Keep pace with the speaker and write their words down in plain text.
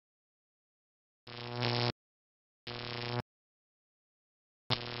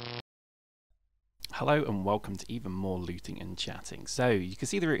Hello and welcome to even more looting and chatting. So you can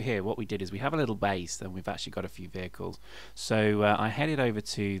see the route here. What we did is we have a little base and we've actually got a few vehicles. So I headed over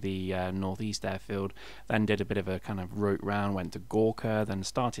to the northeast airfield, then did a bit of a kind of route round, went to Gorka, then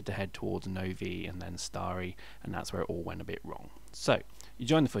started to head towards Novi and then Starry, and that's where it all went a bit wrong. So you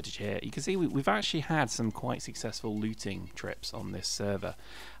join the footage here. You can see we've actually had some quite successful looting trips on this server.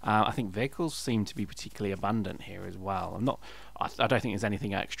 I think vehicles seem to be particularly abundant here as well. I don't think there's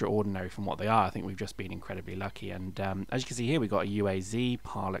anything extraordinary from what they are. I think we've just been incredibly lucky. And as you can see here, we got a UAZ.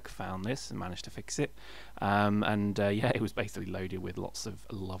 Parlock found this and managed to fix it. Yeah, it was basically loaded with lots of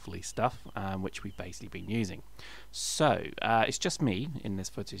lovely stuff, which we've basically been using. So it's just me in this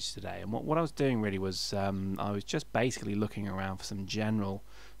footage today. And what I was doing really was I was just basically looking around for some general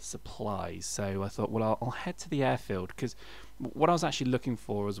supplies. So I thought, well, I'll head to the airfield, because what I was actually looking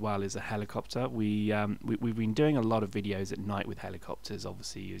for as well is a helicopter. We've been doing a lot of videos at night with helicopters,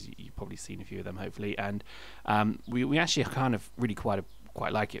 obviously, as you've probably seen a few of them, hopefully, and we actually kind of really quite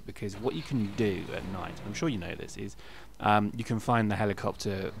like it, because what you can do at night, and I'm sure you know this, is you can find the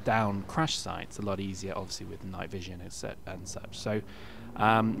helicopter down crash sites a lot easier, obviously with night vision and such. So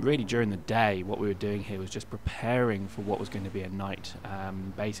really during the day, what we were doing here was just preparing for what was going to be a night,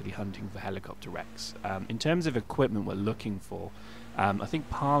 basically hunting for helicopter wrecks. In terms of equipment we're looking for, I think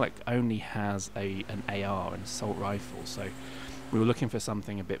Parlock only has an AR, an assault rifle, so we were looking for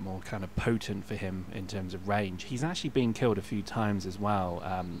something a bit more kind of potent for him in terms of range. He's actually been killed a few times as well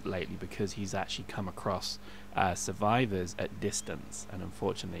lately, because he's actually come across survivors at distance, and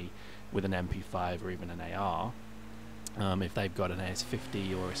unfortunately with an MP5 or even an AR, if they've got an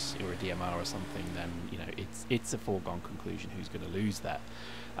AS50 or a DMR or something, then you know it's a foregone conclusion who's going to lose that.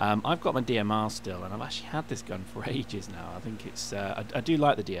 I've got my DMR still, and I've actually had this gun for ages now. I think it's I do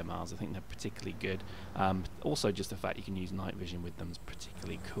like the DMRs. I think they're particularly good. Also, just the fact you can use night vision with them is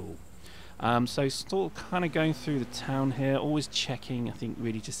particularly cool. So still kind of going through the town here, always checking, I think,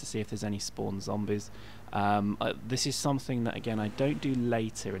 really just to see if there's any spawn zombies. This is something that, again, I don't do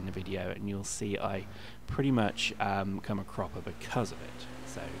later in the video, and you'll see I pretty much come a cropper because of it.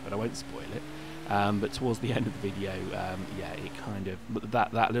 So, but I won't spoil it. But towards the end of the video, yeah, it kind of,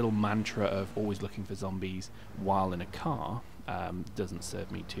 that little mantra of always looking for zombies while in a car doesn't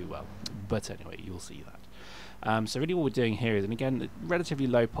serve me too well. But anyway, you'll see that. So really what we're doing here is, and again, relatively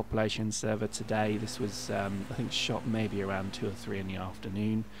low population server today. This was, I think, shot maybe around 2 or 3 in the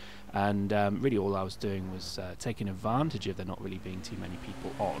afternoon. And really all I was doing was taking advantage of there not really being too many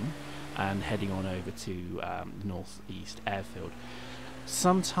people on, and heading on over to the northeast airfield.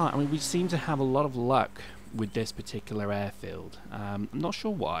 I mean, we seem to have a lot of luck with this particular airfield. I'm not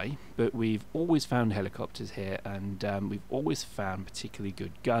sure why, but we've always found helicopters here, and we've always found particularly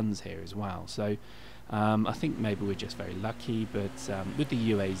good guns here as well. So I think maybe we're just very lucky, but with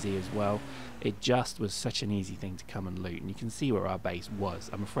the UAZ as well, it just was such an easy thing to come and loot, and you can see where our base was.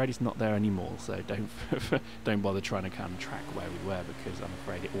 I'm afraid it's not there anymore, so don't bother trying to kind of track where we were, because I'm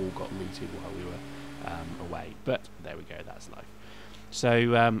afraid it all got looted while we were away. But there we go, that's life.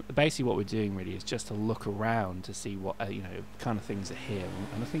 So basically what we're doing really is just to look around to see what you know, kind of things are here.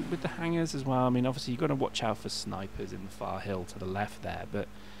 And I think with the hangars as well, I mean, obviously you've got to watch out for snipers in the far hill to the left there, but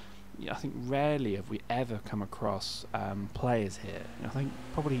I think rarely have we ever come across players here. I think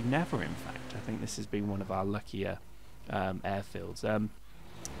probably never, in fact. I think this has been one of our luckier airfields.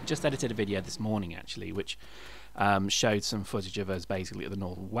 Just edited a video this morning, actually, which showed some footage of us basically at the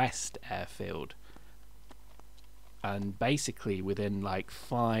northwest airfield. And basically within like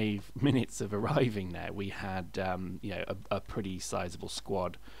 5 minutes of arriving there, we had you know, a pretty sizable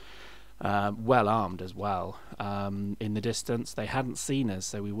squad, well armed as well. In the distance, they hadn't seen us,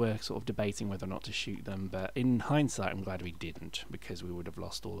 so we were sort of debating whether or not to shoot them. But in hindsight, I'm glad we didn't, because we would have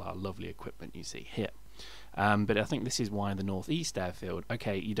lost all our lovely equipment you see here. But I think this is why the northeast airfield,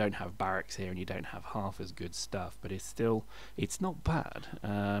 okay, you don't have barracks here and you don't have half as good stuff, but it's not bad.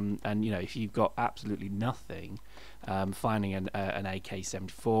 And you know, if you've got absolutely nothing, finding an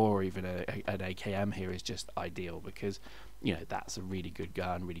AK-74 or even an AKM here is just ideal, because you know, that's a really good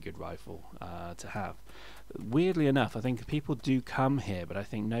gun, really good rifle to have. Weirdly enough, I think people do come here, but I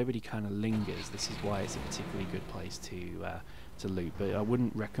think nobody kind of lingers. This is why it's a particularly good place to loot, but I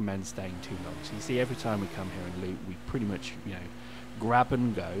wouldn't recommend staying too long. So you see, every time we come here and loot, we pretty much, you know, grab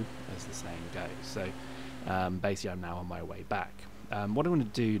and go, as the saying goes. So basically I'm now on my way back. What I'm going to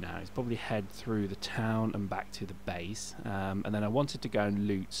do now is probably head through the town and back to the base, and then I wanted to go and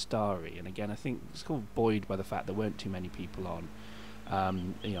loot Starry, and again I think it's called buoyed by the fact there weren't too many people on.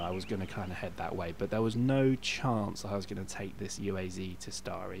 you know, I was going to kind of head that way, but there was no chance I was going to take this UAZ to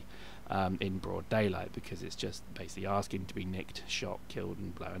Starry in broad daylight, because it's just basically asking to be nicked, shot, killed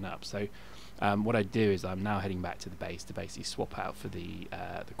and blown up. So what I do is I'm now heading back to the base to basically swap out for the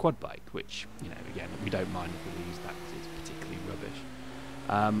quad bike, which, you know, again, we don't mind if we lose that because it's particularly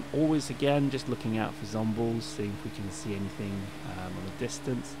rubbish. Always again just looking out for zombies, seeing if we can see anything on the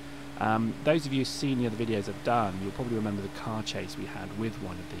distance. Those of you who've seen the other videos I've done, you'll probably remember the car chase we had with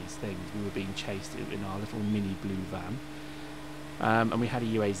one of these things. We were being chased in our little mini blue van, and we had a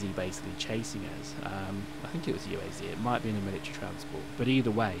UAZ basically chasing us. I think it was a UAZ, it might be in a military transport, but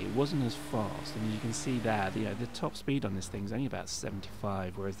either way it wasn't as fast, and you can see there, you know, the top speed on this thing is only about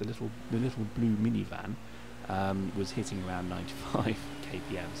 75, whereas the little blue minivan was hitting around 95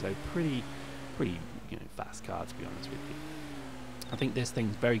 kpm, so pretty you know, fast car, to be honest with you. I think this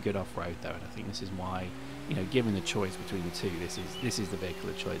thing's very good off-road though, and I think this is why, you know, given the choice between the two, this is the vehicle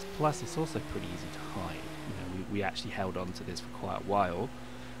of choice. Plus it's also pretty easy to hide. You know, we actually held on to this for quite a while.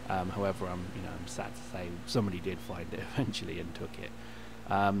 However, I'm sad to say somebody did find it eventually and took it.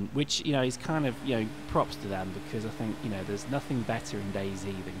 Which, you know, is kind of, you know, props to them, because I think, you know, there's nothing better in DayZ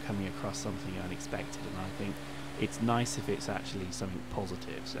than coming across something unexpected, and I think it's nice if it's actually something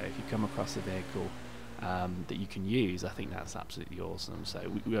positive. So if you come across a vehicle that you can use, I think that's absolutely awesome. So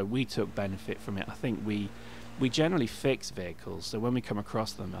we took benefit from it. I think we generally fix vehicles, so when we come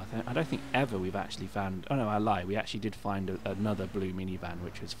across them, I don't think ever we've actually found, oh no, I lie, we actually did find another blue minivan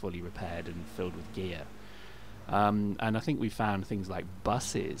which was fully repaired and filled with gear. And I think we found things like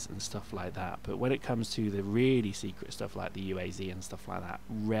buses and stuff like that, but when it comes to the really secret stuff like the UAZ and stuff like that,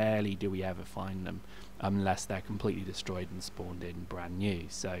 rarely do we ever find them unless they're completely destroyed and spawned in brand new.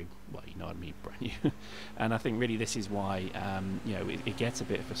 So, well, you know what I mean, brand new. And I think really this is why, you know, it gets a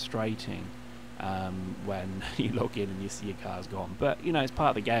bit frustrating when you log in and you see your car's gone. But, you know, it's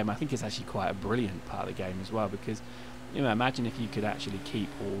part of the game. I think it's actually quite a brilliant part of the game as well, because, you know, imagine if you could actually keep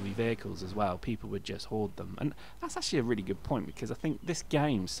all the vehicles as well. People would just hoard them, and that's actually a really good point, because I think this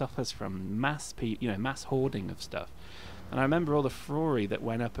game suffers from mass hoarding of stuff. And I remember all the fury that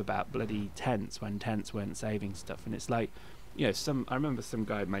went up about bloody tents when tents weren't saving stuff, and it's like, you know, I remember some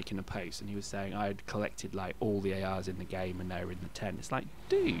guy making a post and he was saying I had collected like all the ARs in the game and they were in the tent. It's like,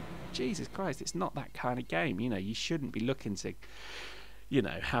 dude, Jesus Christ, it's not that kind of game. You know, you shouldn't be looking to, you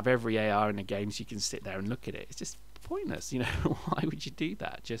know, have every AR in the game so you can sit there and look at it. It's just pointless, you know. Why would you do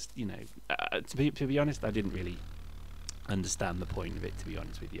that? Just, you know, to be honest, I didn't really understand the point of it, to be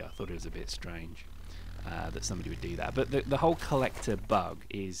honest with you. I thought it was a bit strange that somebody would do that, but the whole collector bug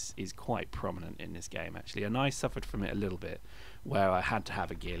is quite prominent in this game actually, and I suffered from it a little bit, where I had to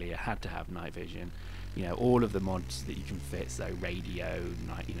have a ghillie, I had to have night vision, you know, all of the mods that you can fit, so radio,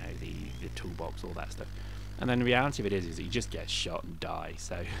 night, you know, the toolbox, all that stuff. And then the reality of it is that you just get shot and die,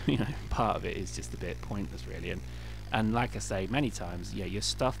 so, you know, part of it is just a bit pointless really. And like I say many times, yeah, your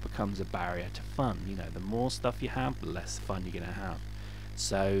stuff becomes a barrier to fun. You know, the more stuff you have, the less fun you're going to have.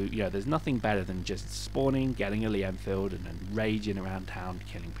 So, you know, there's nothing better than just spawning, getting a Lee Enfield, and then raging around town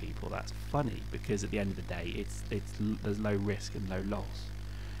killing people. That's funny, because at the end of the day, there's low risk and low loss.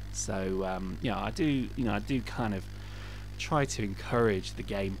 So, you know, I do kind of try to encourage the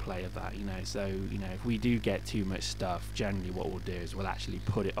gameplay of that. You know, so, you know, if we do get too much stuff, generally what we'll do is we'll actually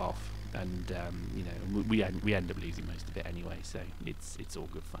put it off, and you know, we end up losing most of it anyway. So it's all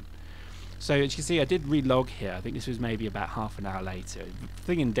good fun. So as you can see, I did relog here. I think this was maybe about half an hour later. The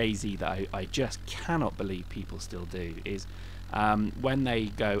thing in DayZ that I just cannot believe people still do is when they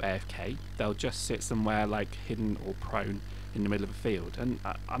go AFK, they'll just sit somewhere like hidden or prone in the middle of a field. And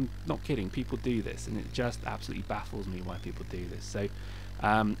I'm not kidding, people do this, and it just absolutely baffles me why people do this. So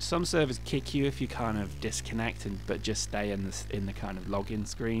some servers kick you if you kind of disconnect but just stay in the kind of login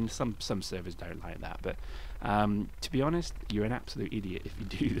screen. Some servers don't like that, but to be honest, you're an absolute idiot if you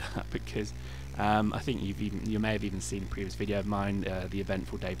do that, because I think you may have even seen a previous video of mine, the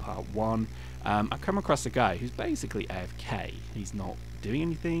Eventful Day Part 1. I come across a guy who's basically AFK. He's not doing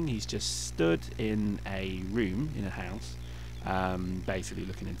anything, he's just stood in a room in a house, basically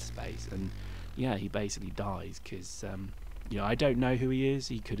looking into space, and yeah, he basically dies because you know, I don't know who he is.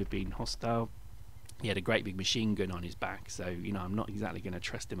 He could have been hostile. He had a great big machine gun on his back, so, you know, I'm not exactly going to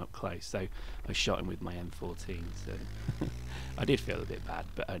trust him up close. So I shot him with my M14. So I did feel a bit bad,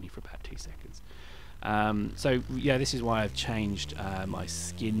 but only for about 2 seconds. So yeah, this is why I've changed my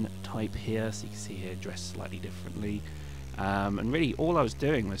skin type here. So you can see here, dressed slightly differently. And really, all I was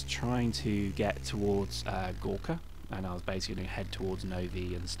doing was trying to get towards Gorka, and I was basically going to head towards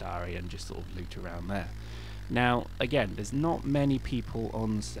Novi and Starry and just sort of loot around there. Now, again, there's not many people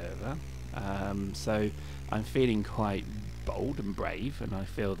on the server, so I'm feeling quite bold and brave, and I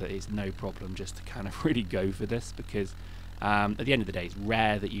feel that it's no problem just to kind of really go for this, because at the end of the day, it's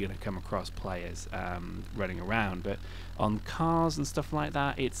rare that you're going to come across players running around, but on cars and stuff like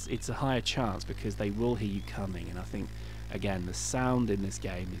that, it's a higher chance because they will hear you coming. And I think, again, the sound in this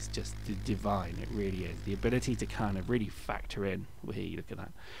game is just divine. It really is. The ability to kind of really factor in, well, here you look at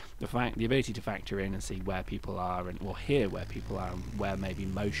that, the ability to factor in and see where people are, and or hear where people are and where maybe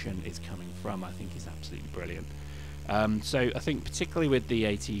motion is coming from, I think is absolutely brilliant. So I think particularly with the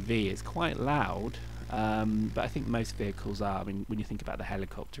ATV, it's quite loud. But I think most vehicles are. I mean, when you think about the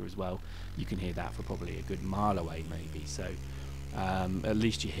helicopter as well, you can hear that for probably a good mile away maybe, so at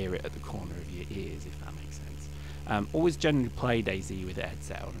least you hear it at the corner of your ears, if that makes sense. Always generally play DayZ with a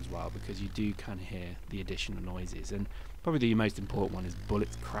headset on as well, because you do kind of hear the additional noises, and probably the most important one is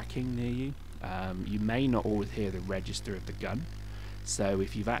bullets cracking near you. You may not always hear the register of the gun, so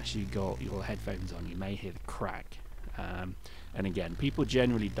if you've actually got your headphones on, you may hear the crack. And again, people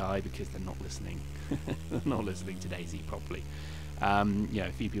generally die because they're not listening. They're not listening to DayZ properly. You know,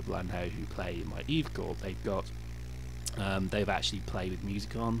 a few people I know who play my Eve Corps, they've actually played with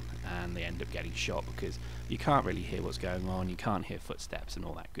music on, and they end up getting shot because you can't really hear what's going on. You can't hear footsteps and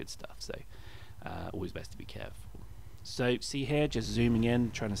all that good stuff. So always best to be careful. So see here, just zooming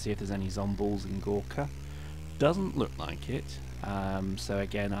in, trying to see if there's any zombies in Gorka. Doesn't look like it. So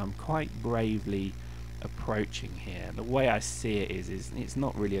again, I'm quite bravely approaching here. The way I see it is it's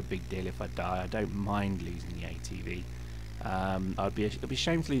not really a big deal if I die. I don't mind losing the ATV. It'd be a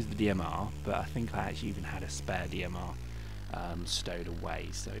shame to lose the DMR, but I think I actually even had a spare DMR stowed away,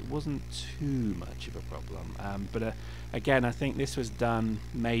 so it wasn't too much of a problem. But again, I think this was done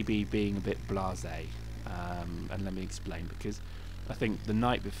maybe being a bit blasé, and let me explain, because I think the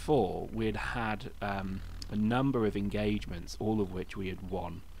night before we'd had a number of engagements, all of which we had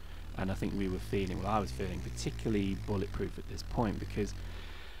won. And I think we were feeling, well, I was feeling particularly bulletproof at this point, because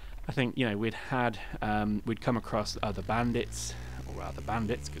I think, you know, we'd come across other bandits, or rather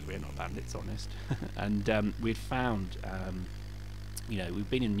bandits, because we're not bandits, honest, and we'd found, you know, we've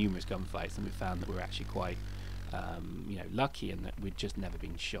been in numerous gunfights, and we found that we were actually quite, you know, lucky, and that we'd just never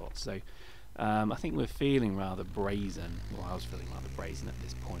been shot. So I think we're feeling rather brazen. Well, I was feeling rather brazen at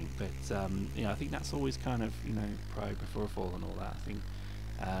this point, but you know, I think that's always kind of, you know, pro before a fall and all that. I think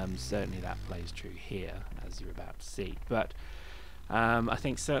certainly that plays true here, as you're about to see. But I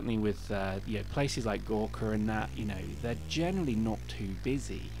think certainly with you know, places like Gorka and that, you know, they're generally not too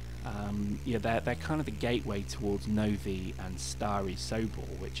busy. Yeah, they're kind of the gateway towards Novi and Starry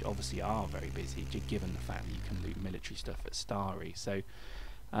Sobor, which obviously are very busy, given the fact that you can loot military stuff at Starry. So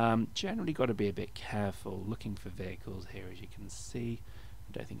generally got to be a bit careful looking for vehicles here, as you can see.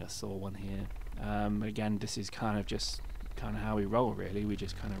 I don't think I saw one here. Again, this is kind of how we roll, really. We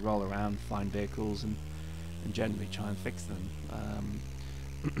just kind of roll around, find vehicles, and generally try and fix them.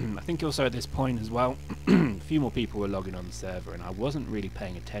 I think also at this point as well, a few more people were logging on the server, and I wasn't really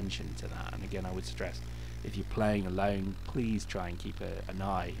paying attention to that. And again, I would stress, if you're playing alone, please try and keep an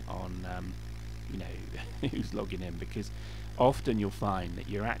eye on you know, who's logging in, because often you'll find that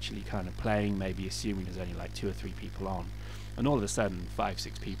you're actually kind of playing, maybe assuming there's only like 2 or 3 people on, and all of a sudden 5,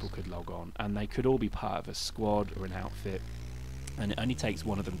 6 people could log on, and they could all be part of a squad or an outfit, and it only takes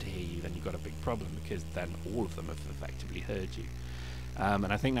one of them to hear you, then you've got a big problem, because then all of them have effectively heard you.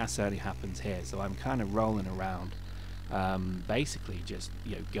 And I think that certainly happens here. So I'm kind of rolling around, basically just,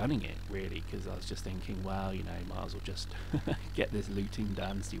 you know, gunning it, really, because I was just thinking, well, you know, might as well just get this looting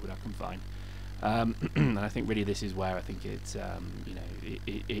done, see what I can find. And I think really this is where I think it's, you know,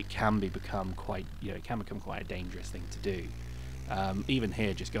 it can become quite, you know, it can become quite a dangerous thing to do. Even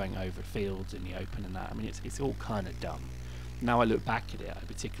here, just going over fields in the open and that, I mean, it's all kind of dumb. Now I look back at it, I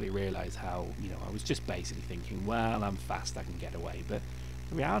particularly realise how, you know, I was just basically thinking, well, I'm fast, I can get away. But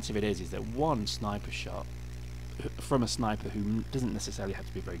the reality of it is that one sniper shot from a sniper who doesn't necessarily have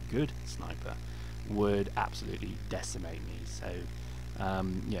to be a very good sniper would absolutely decimate me. So,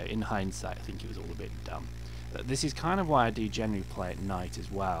 you know, in hindsight, I think it was all a bit dumb. This is kind of why I do generally play at night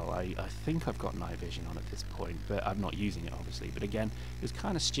as well. I think I've got night vision on at this point, but I'm not using it, obviously. But again, it was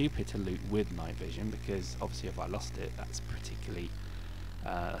kind of stupid to loot with night vision, because obviously if I lost it, that's particularly,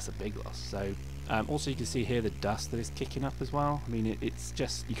 that's a big loss. So also you can see here the dust that is kicking up as well. I mean, it's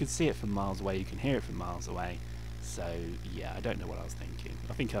just, you can see it from miles away, you can hear it from miles away. So yeah, I don't know what I was thinking.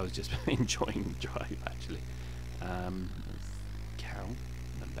 I think I was just enjoying the drive, actually. Cow,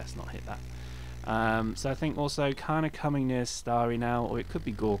 I'd best not hit that. So I think also kind of coming near Starry now, or it could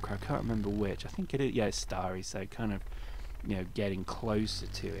be Gorka, I can't remember which. I think it is, yeah, it's Starry, so kind of, you know, getting closer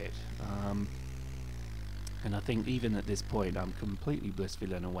to it. And I think even at this point I'm completely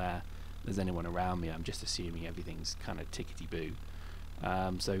blissfully unaware there's anyone around me. I'm just assuming everything's kind of tickety-boo.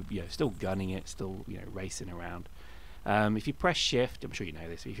 So, you know, still gunning it, still, you know, racing around. If you press shift, I'm sure you know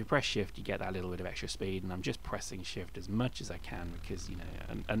this, but if you press shift you get that little bit of extra speed, and I'm just pressing shift as much as I can because, you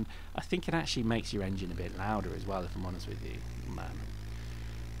know, and I think it actually makes your engine a bit louder as well, if I'm honest with you. Man,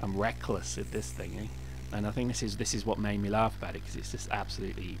 I'm reckless at this thing, eh? And I think this is what made me laugh about it, because it's just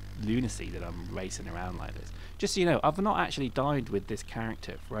absolutely lunacy that I'm racing around like this. Just so you know, I've not actually died with this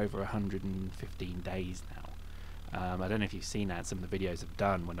character for over 115 days now. I don't know if you've seen that in some of the videos I've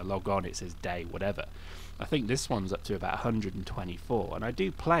done. When I log on it says day whatever. I think this one's up to about 124, and I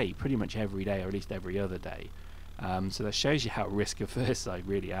do play pretty much every day, or at least every other day. So that shows you how risk averse I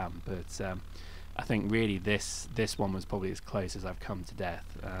really am. But I think really this one was probably as close as I've come to death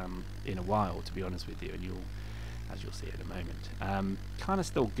in a while, to be honest with you, and as you'll see in a moment. Kind of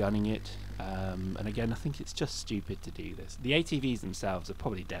still gunning it, and again I think it's just stupid to do this. The ATVs themselves are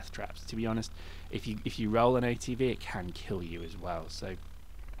probably death traps, to be honest. If you roll an ATV it can kill you as well, so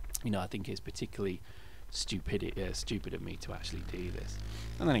you know, I think it's particularly stupid of me to actually do this.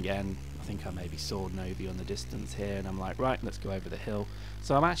 And then again, I think I maybe saw Novi on the distance here, and I'm like, right, let's go over the hill.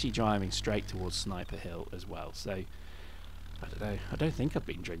 So I'm actually driving straight towards Sniper Hill as well. So I don't know, I don't think I've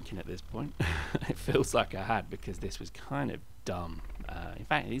been drinking at this point. It feels like I had, because this was kind of dumb. In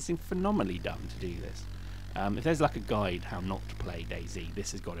fact, it's phenomenally dumb to do this. If there's like a guide how not to play DayZ,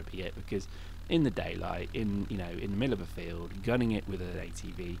 this has got to be it, because in the daylight, in the middle of a field, gunning it with an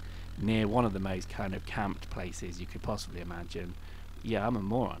ATV near one of the most kind of camped places you could possibly imagine. Yeah, I'm a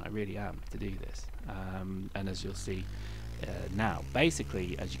moron, I really am, to do this. And as you'll see now,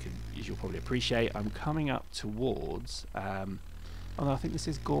 basically, as you'll probably appreciate, I'm coming up towards although I think this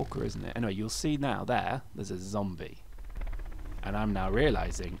is Gorka, isn't it? Anyway, you'll see now there's a zombie, and I'm now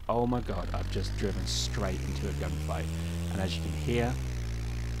realizing, oh my god, I've just driven straight into a gunfight. And as you can hear,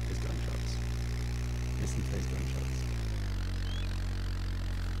 there's gunshots. Listen to those gunshots.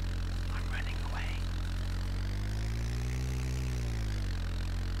 I'm running away.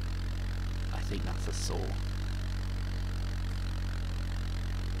 I think that's a saw.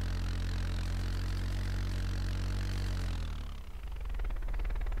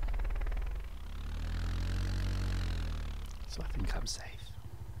 So I think I'm safe.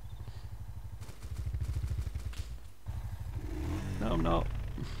 No, I'm not.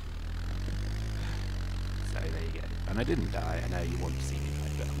 So there you go. And I didn't die. I know you want to see me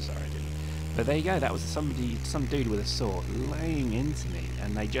die, but I'm sorry I didn't. But there you go. That was some dude with a sword laying into me,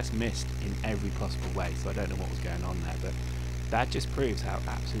 and they just missed in every possible way. So I don't know what was going on there, but that just proves how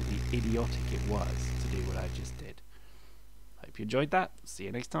absolutely idiotic it was to do what I just did. Hope you enjoyed that. See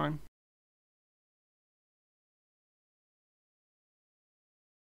you next time.